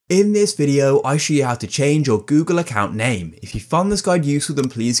In this video, I show you how to change your Google account name. If you found this guide useful, then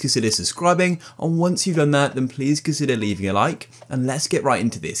please consider subscribing, and once you've done that, then please consider leaving a like, and let's get right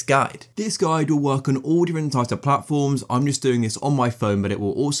into this guide. This guide will work on all different types of platforms. I'm just doing this on my phone, but it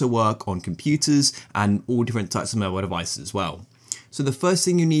will also work on computers and all different types of mobile devices as well. So the first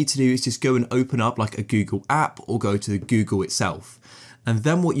thing you need to do is just go and open up like a Google app or go to Google itself. And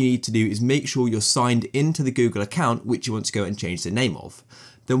then what you need to do is make sure you're signed into the Google account, which you want to go and change the name of.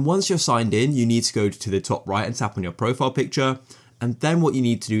 Then once you're signed in, you need to go to the top right and tap on your profile picture. And then what you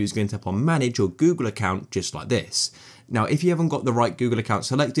need to do is go and tap on manage your Google account just like this. Now, if you haven't got the right Google account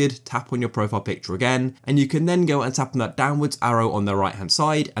selected, tap on your profile picture again, and you can then go and tap on that downwards arrow on the right hand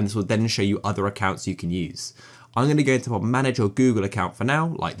side, and this will then show you other accounts you can use. I'm going to go and tap on manage your Google account for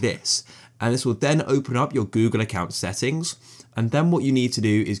now, like this. And this will then open up your Google account settings. And then what you need to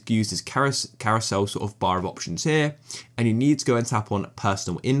do is use this carousel sort of bar of options here, and you need to go and tap on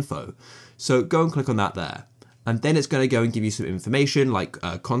personal info. So go and click on that there. And then it's going to go and give you some information like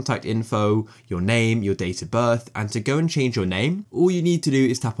contact info, your name, your date of birth, and to go and change your name, all you need to do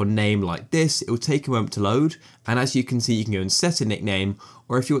is tap on name like this. It will take a moment to load. And as you can see, you can go and set a nickname,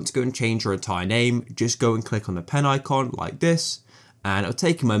 or if you want to go and change your entire name, just go and click on the pen icon like this. And it'll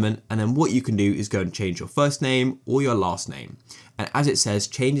take a moment, and then what you can do is go and change your first name or your last name. And as it says,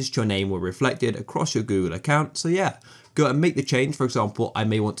 changes to your name were reflected across your Google account. So yeah, go and make the change. For example, I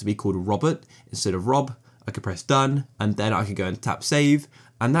may want to be called Robert instead of Rob. I could press done, and then I could go and tap save,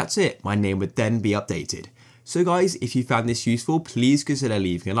 and that's it. My name would then be updated. So guys, if you found this useful, please consider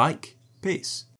leaving a like. Peace.